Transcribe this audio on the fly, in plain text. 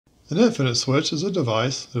An infinite switch is a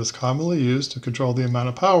device that is commonly used to control the amount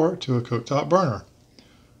of power to a cooktop burner.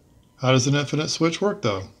 How does an infinite switch work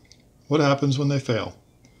though? What happens when they fail?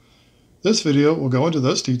 This video will go into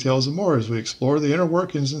those details and more as we explore the inner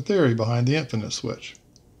workings and theory behind the infinite switch.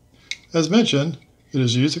 As mentioned, it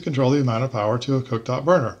is used to control the amount of power to a cooktop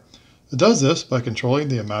burner. It does this by controlling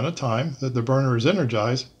the amount of time that the burner is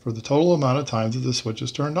energized for the total amount of times that the switch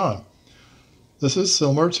is turned on. This is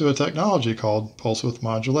similar to a technology called pulse width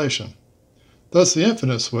modulation. Thus, the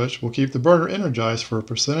infinite switch will keep the burner energized for a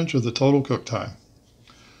percentage of the total cook time.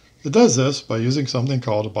 It does this by using something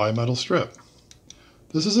called a bimetal strip.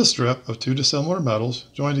 This is a strip of two dissimilar metals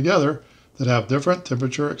joined together that have different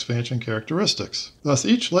temperature expansion characteristics. Thus,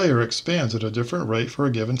 each layer expands at a different rate for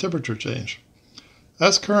a given temperature change.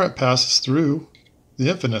 As current passes through the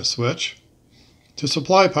infinite switch to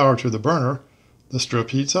supply power to the burner, the strip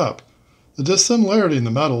heats up. The dissimilarity in the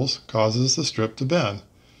metals causes the strip to bend,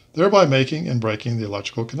 thereby making and breaking the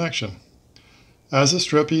electrical connection. As the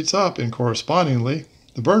strip heats up and correspondingly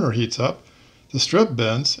the burner heats up, the strip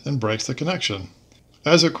bends and breaks the connection.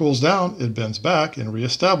 As it cools down, it bends back and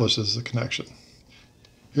reestablishes the connection.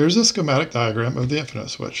 Here's a schematic diagram of the infinite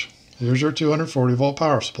switch. Here's your 240 volt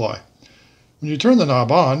power supply. When you turn the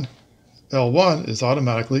knob on, L1 is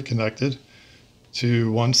automatically connected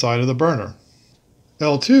to one side of the burner.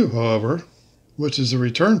 L2, however, which is the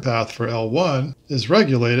return path for L1, is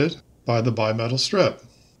regulated by the bimetal strip.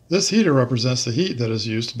 This heater represents the heat that is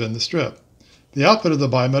used to bend the strip. The output of the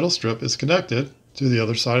bimetal strip is connected to the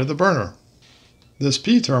other side of the burner. This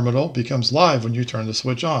P terminal becomes live when you turn the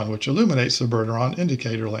switch on, which illuminates the burner on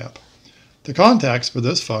indicator lamp. The contacts for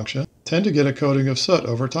this function tend to get a coating of soot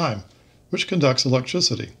over time, which conducts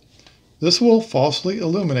electricity. This will falsely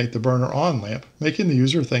illuminate the burner on lamp, making the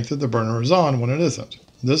user think that the burner is on when it isn't.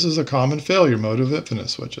 This is a common failure mode of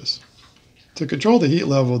infinite switches. To control the heat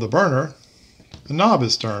level of the burner, a knob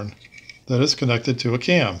is turned that is connected to a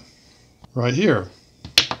cam, right here.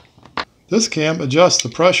 This cam adjusts the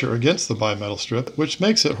pressure against the bimetal strip, which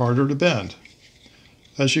makes it harder to bend.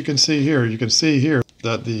 As you can see here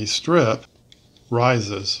that the strip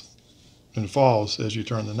rises and falls as you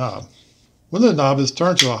turn the knob. When the knob is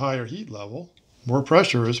turned to a higher heat level, more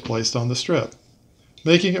pressure is placed on the strip,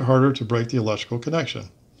 making it harder to break the electrical connection.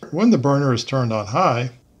 When the burner is turned on high,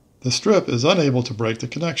 the strip is unable to break the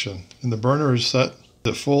connection, and the burner is set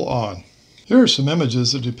to full on. Here are some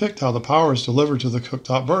images that depict how the power is delivered to the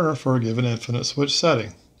cooktop burner for a given infinite switch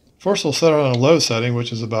setting. First, we'll set it on a low setting,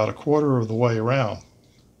 which is about a quarter of the way around.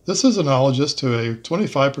 This is analogous to a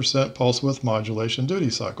 25% pulse width modulation duty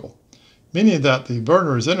cycle, meaning that the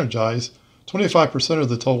burner is energized 25% of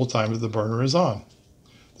the total time that the burner is on.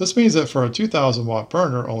 This means that for a 2000 watt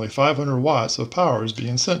burner, only 500 watts of power is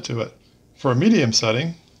being sent to it. For a medium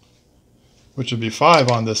setting, which would be 5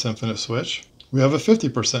 on this infinite switch, we have a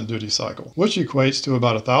 50% duty cycle, which equates to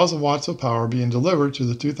about 1000 watts of power being delivered to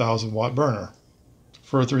the 2000 watt burner.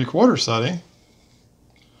 For a 3/4 setting,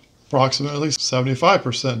 approximately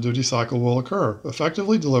 75% duty cycle will occur,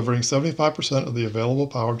 effectively delivering 75% of the available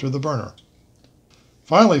power to the burner.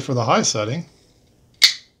 Finally, for the high setting,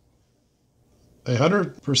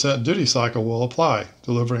 100% duty cycle will apply,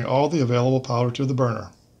 delivering all the available power to the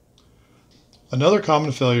burner. Another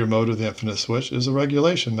common failure mode of the infinite switch is the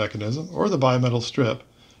regulation mechanism, or the bimetal strip,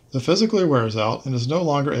 that physically wears out and is no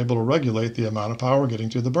longer able to regulate the amount of power getting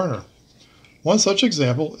to the burner. One such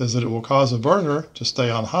example is that it will cause a burner to stay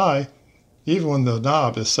on high even when the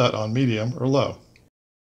knob is set on medium or low.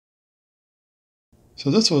 So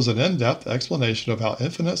this was an in-depth explanation of how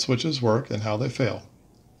infinite switches work and how they fail.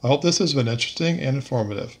 I hope this has been interesting and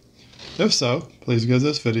informative. If so, please give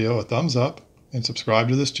this video a thumbs up and subscribe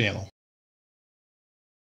to this channel.